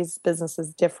 everybody's business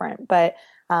is different. But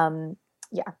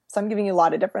yeah, so I'm giving you a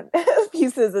lot of different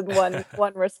pieces in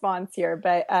one response here.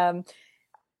 But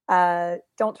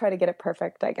don't try to get it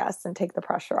perfect, I guess, and take the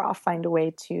pressure off. Find a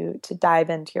way to dive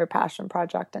into your passion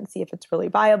project and see if it's really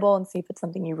viable and see if it's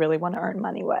something you really want to earn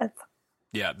money with.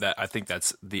 Yeah, I think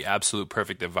that's the absolute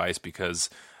perfect advice, because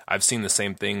I've seen the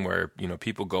same thing where,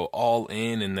 people go all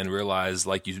in and then realize,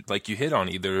 like you hit on,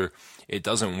 either it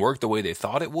doesn't work the way they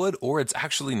thought it would, or it's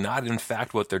actually not, in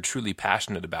fact, what they're truly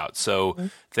passionate about. So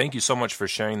thank you so much for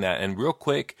sharing that. And real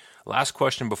quick, last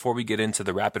question before we get into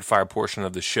the rapid fire portion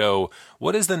of the show.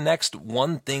 What is the next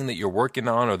one thing that you're working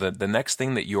on, or the next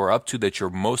thing that you're up to that you're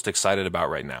most excited about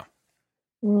right now?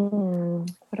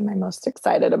 What am I most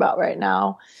excited about right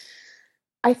now?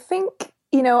 I think,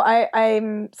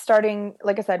 I'm starting,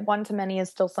 like I said, one-to-many is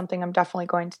still something I'm definitely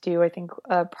going to do. I think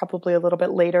probably a little bit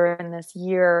later in this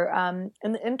year.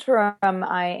 In the interim,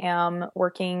 I am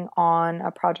working on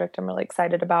a project I'm really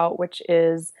excited about, which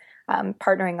is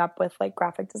partnering up with like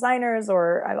graphic designers,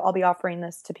 or I'll be offering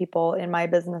this to people in my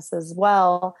business as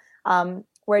well,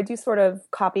 where I do sort of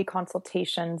copy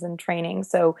consultations and training.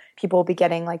 So people will be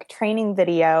getting like training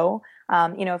video.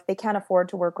 If they can't afford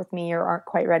to work with me or aren't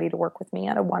quite ready to work with me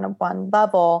at a one-on-one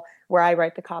level where I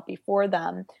write the copy for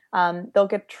them, they'll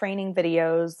get training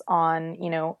videos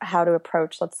on, how to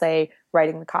approach, let's say,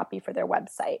 writing the copy for their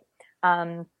website.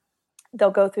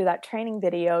 They'll go through that training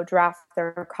video, draft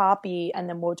their copy, and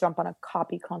then we'll jump on a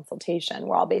copy consultation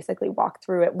where I'll basically walk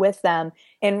through it with them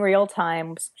in real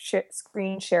time,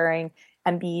 screen sharing,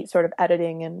 and be sort of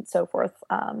editing and so forth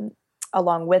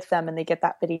along with them, and they get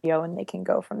that video and they can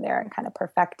go from there and kind of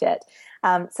perfect it.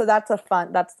 So that's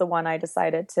the one I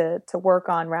decided to work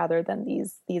on rather than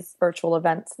these virtual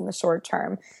events in the short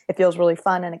term. It feels really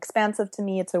fun and expansive to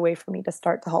me. It's a way for me to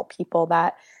start to help people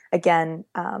that, again,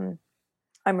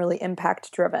 I'm really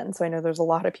impact driven. So I know there's a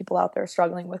lot of people out there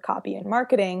struggling with copy and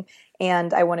marketing,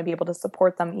 and I want to be able to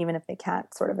support them even if they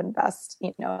can't sort of invest,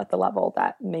 at the level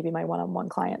that maybe my one-on-one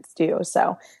clients do.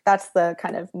 So that's the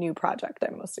kind of new project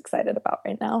I'm most excited about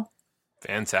right now.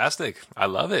 Fantastic. I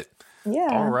love it. Yeah.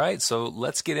 All right. So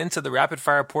let's get into the rapid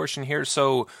fire portion here.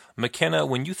 So McKenna,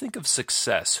 when you think of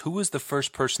success, who is the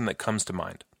first person that comes to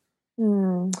mind?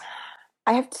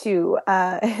 I have two.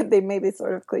 They may be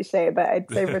sort of cliche, but I'd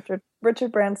say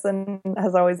Richard Branson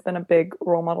has always been a big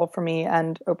role model for me,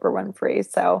 and Oprah Winfrey.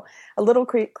 So a little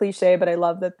cliche, but I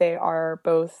love that they are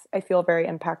both, I feel, very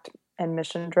impact and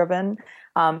mission driven,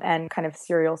 and kind of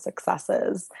serial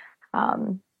successes.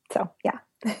 So yeah.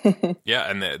 Yeah,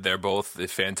 and they're both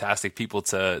fantastic people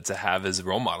to have as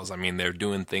role models. I mean, they're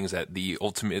doing things at the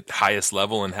ultimate highest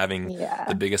level and having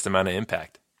the biggest amount of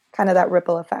impact. Kind of that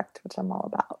ripple effect, which I'm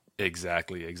all about.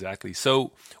 Exactly.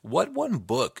 So what one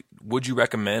book would you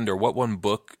recommend, or what one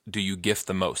book do you gift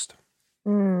the most?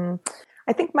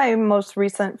 I think my most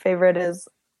recent favorite is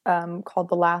called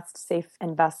The Last Safe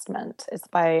Investment. It's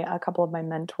by a couple of my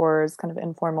mentors, kind of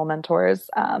informal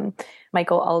mentors,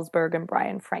 Michael Ellsberg and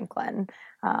Brian Franklin.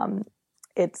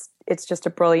 It's just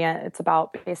it's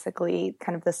about basically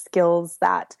kind of the skills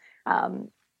that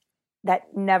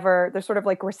they're sort of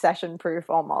like recession proof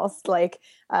almost, like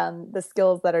the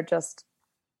skills that are just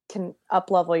can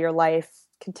up level your life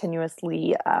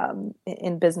continuously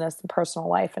in business and personal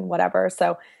life and whatever.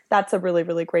 So that's a really,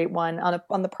 really great one.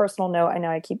 On the personal note, I know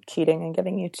I keep cheating and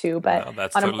giving you two, but no,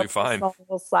 that's totally fine.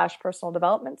 Personal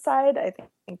development side, I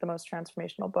think the most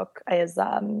transformational book is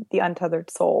The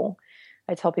Untethered Soul.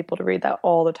 I tell people to read that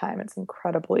all the time. It's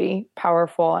incredibly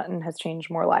powerful and has changed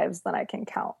more lives than I can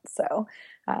count. So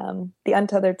The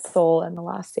Untethered Soul and The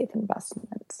Last Safe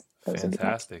Investment.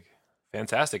 Fantastic.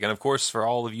 Fantastic. And of course, for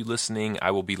all of you listening,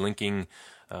 I will be linking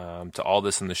to all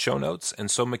this in the show notes. And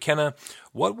so, McKenna,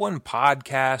 what one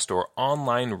podcast or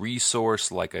online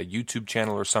resource like a YouTube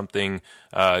channel or something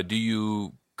do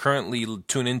you currently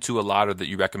tune into a lot or that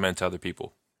you recommend to other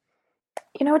people?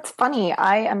 It's funny.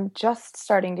 I am just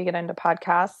starting to get into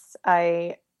podcasts.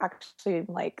 I actually am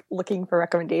like looking for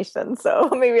recommendations. So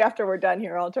maybe after we're done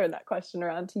here, I'll turn that question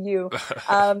around to you.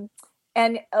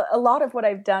 And a lot of what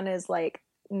I've done is like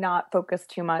not focus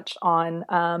too much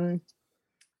on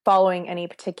following any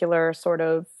particular sort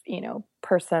of,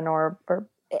 person or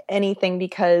anything,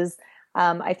 because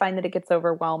I find that it gets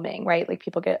overwhelming, right? Like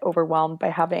people get overwhelmed by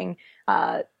having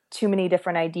too many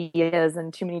different ideas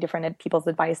and too many different people's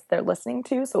advice they're listening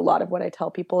to. So a lot of what I tell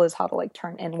people is how to like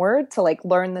turn inward, to like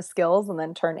learn the skills and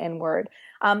then turn inward.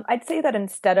 I'd say that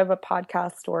instead of a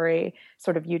podcast or a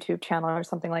sort of YouTube channel or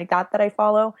something like that I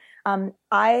follow,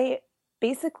 I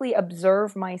basically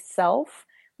observe myself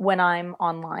when I'm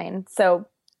online. So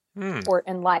or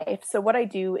in life. So what I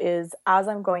do is, as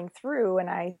I'm going through and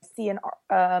I see an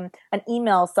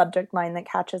email subject line that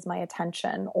catches my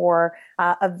attention, or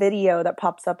a video that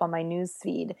pops up on my news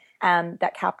feed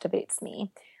that captivates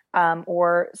me,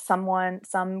 or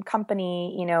some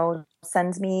company,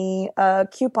 sends me a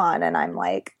coupon and I'm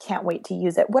like, can't wait to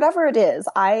use it. Whatever it is,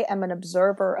 I am an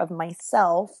observer of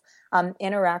myself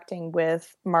interacting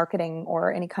with marketing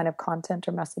or any kind of content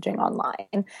or messaging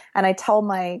online. And I tell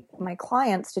my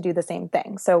clients to do the same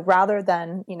thing. So rather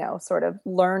than, sort of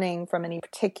learning from any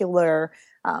particular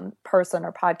person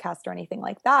or podcast or anything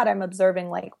like that, I'm observing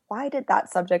like, why did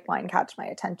that subject line catch my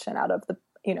attention out of the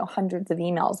hundreds of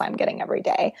emails I'm getting every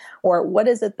day? Or what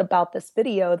is it about this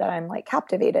video that I'm like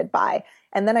captivated by?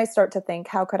 And then I start to think,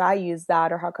 how could I use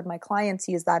that, or how could my clients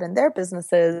use that in their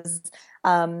businesses,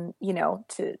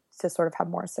 to sort of have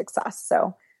more success.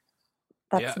 So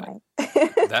that's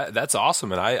that's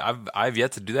awesome. And I've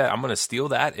yet to do that. I'm going to steal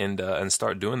that and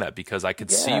start doing that, because I could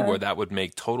see where that would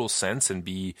make total sense and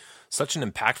be such an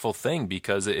impactful thing,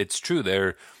 because it's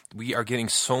true. We are getting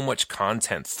so much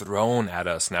content thrown at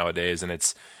us nowadays, and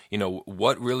it's,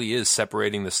 what really is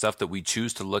separating the stuff that we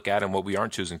choose to look at and what we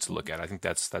aren't choosing to look at. I think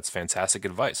that's fantastic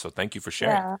advice. So thank you for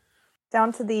sharing. Yeah.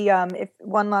 Down to the if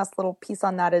one last little piece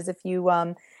on that is, if you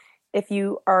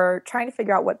are trying to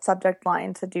figure out what subject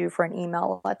line to do for an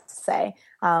email, let's say,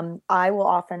 I will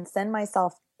often send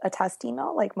myself a test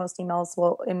email. Like most email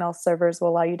servers will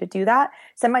allow you to do that.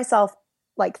 Send myself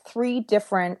like 3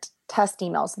 different test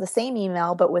emails, the same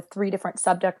email, but with 3 different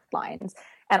subject lines.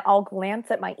 And I'll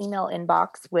glance at my email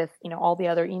inbox with, all the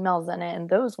other emails in it and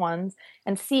those ones,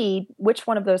 and see which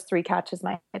one of those 3 catches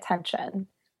my attention.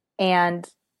 And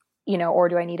or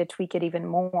do I need to tweak it even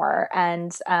more?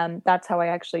 And that's how I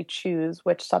actually choose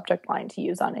which subject line to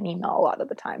use on an email a lot of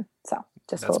the time. So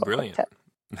just that's brilliant. Tip.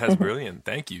 That's brilliant.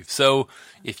 Thank you. So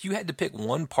if you had to pick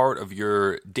one part of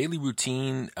your daily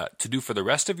routine to do for the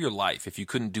rest of your life, if you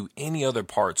couldn't do any other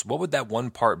parts, what would that one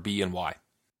part be and why?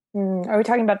 Are we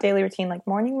talking about daily routine, like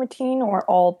morning routine, or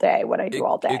all day, what I do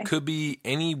all day? It could be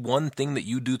any one thing that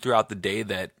you do throughout the day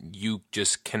that you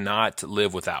just cannot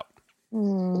live without.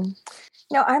 No,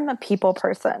 I'm a people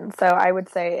person. So I would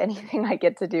say anything I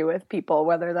get to do with people,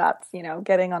 whether that's,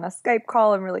 getting on a Skype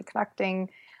call and really connecting,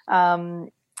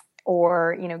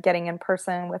 or, getting in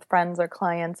person with friends or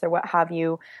clients or what have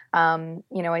you.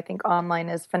 I think online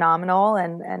is phenomenal,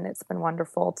 and it's been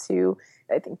wonderful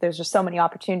I think there's just so many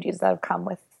opportunities that have come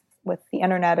with the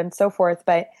internet and so forth.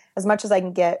 But as much as I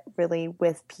can get really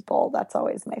with people, that's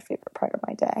always my favorite part of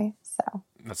my day. So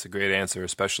that's a great answer,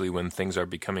 especially when things are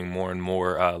becoming more and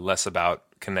more less about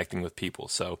connecting with people.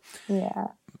 So yeah.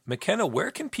 McKenna,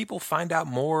 where can people find out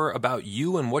more about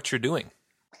you and what you're doing?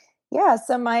 Yeah,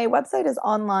 so my website is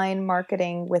Online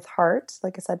Marketing with Heart,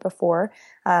 like I said before,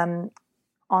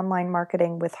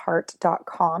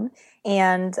 onlinemarketingwithheart.com.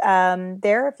 And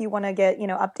there, if you want to get,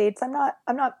 updates, I'm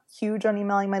not huge on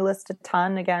emailing my list a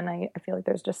ton. Again, I feel like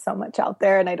there's just so much out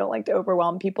there, and I don't like to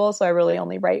overwhelm people. So I really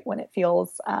only write when it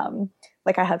feels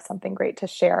like I have something great to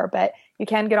share. But you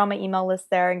can get on my email list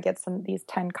there and get some of these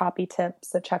 10 copy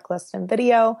tips, a checklist, and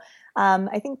video.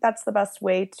 I think that's the best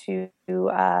way to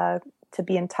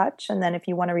be in touch. And then if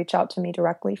you want to reach out to me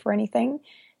directly for anything,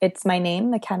 it's my name,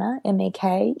 McKenna,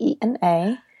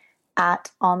 MAKENA,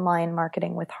 at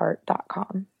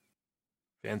onlinemarketingwithheart.com.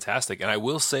 Fantastic. And I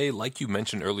will say, like you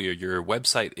mentioned earlier, your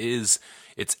website it's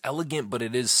elegant, but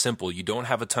it is simple. You don't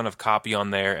have a ton of copy on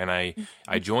there. And I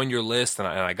joined your list, and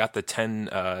I got the 10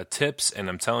 tips, and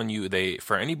I'm telling you,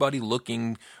 for anybody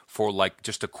looking for like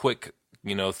just a quick,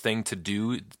 thing to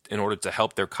do in order to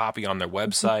help their copy on their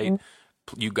website,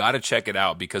 you got to check it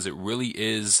out, because it really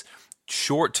is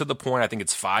short to the point. I think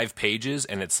it's 5 pages,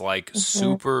 and it's like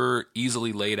super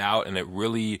easily laid out, and it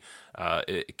really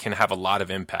it can have a lot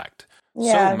of impact.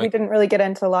 Yeah, we didn't really get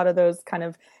into a lot of those kind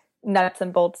of nuts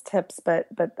and bolts tips, but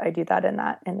I do that in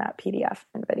that PDF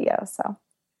and video. So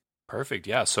perfect.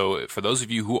 Yeah. So for those of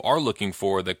you who are looking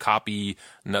for the copy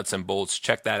nuts and bolts,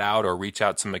 check that out or reach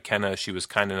out to McKenna. She was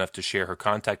kind enough to share her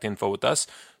contact info with us.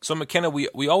 So McKenna,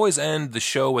 we always end the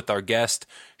show with our guest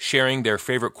sharing their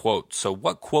favorite quote. So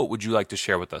what quote would you like to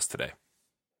share with us today?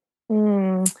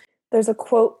 There's a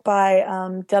quote by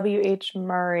W.H.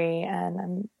 Murray, and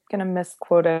I'm going to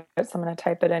misquote it, so I'm going to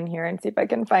type it in here and see if I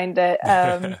can find it.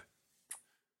 The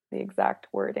exact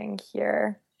wording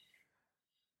here.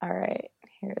 All right,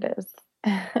 here it is.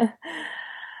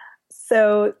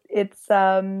 So it's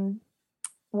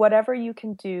whatever you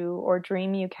can do or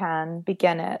dream you can,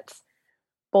 begin it.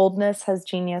 Boldness has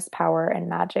genius, power, and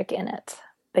magic in it.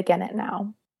 Begin it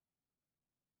now.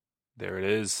 There it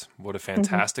is. What a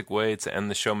fantastic way to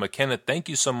end the show. McKenna, thank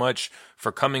you so much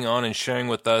for coming on and sharing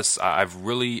with us. I've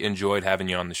really enjoyed having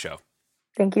you on the show.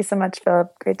 Thank you so much,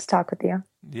 Philip. Great to talk with you.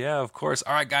 Yeah, of course.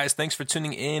 All right, guys, thanks for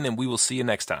tuning in, and we will see you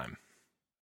next time.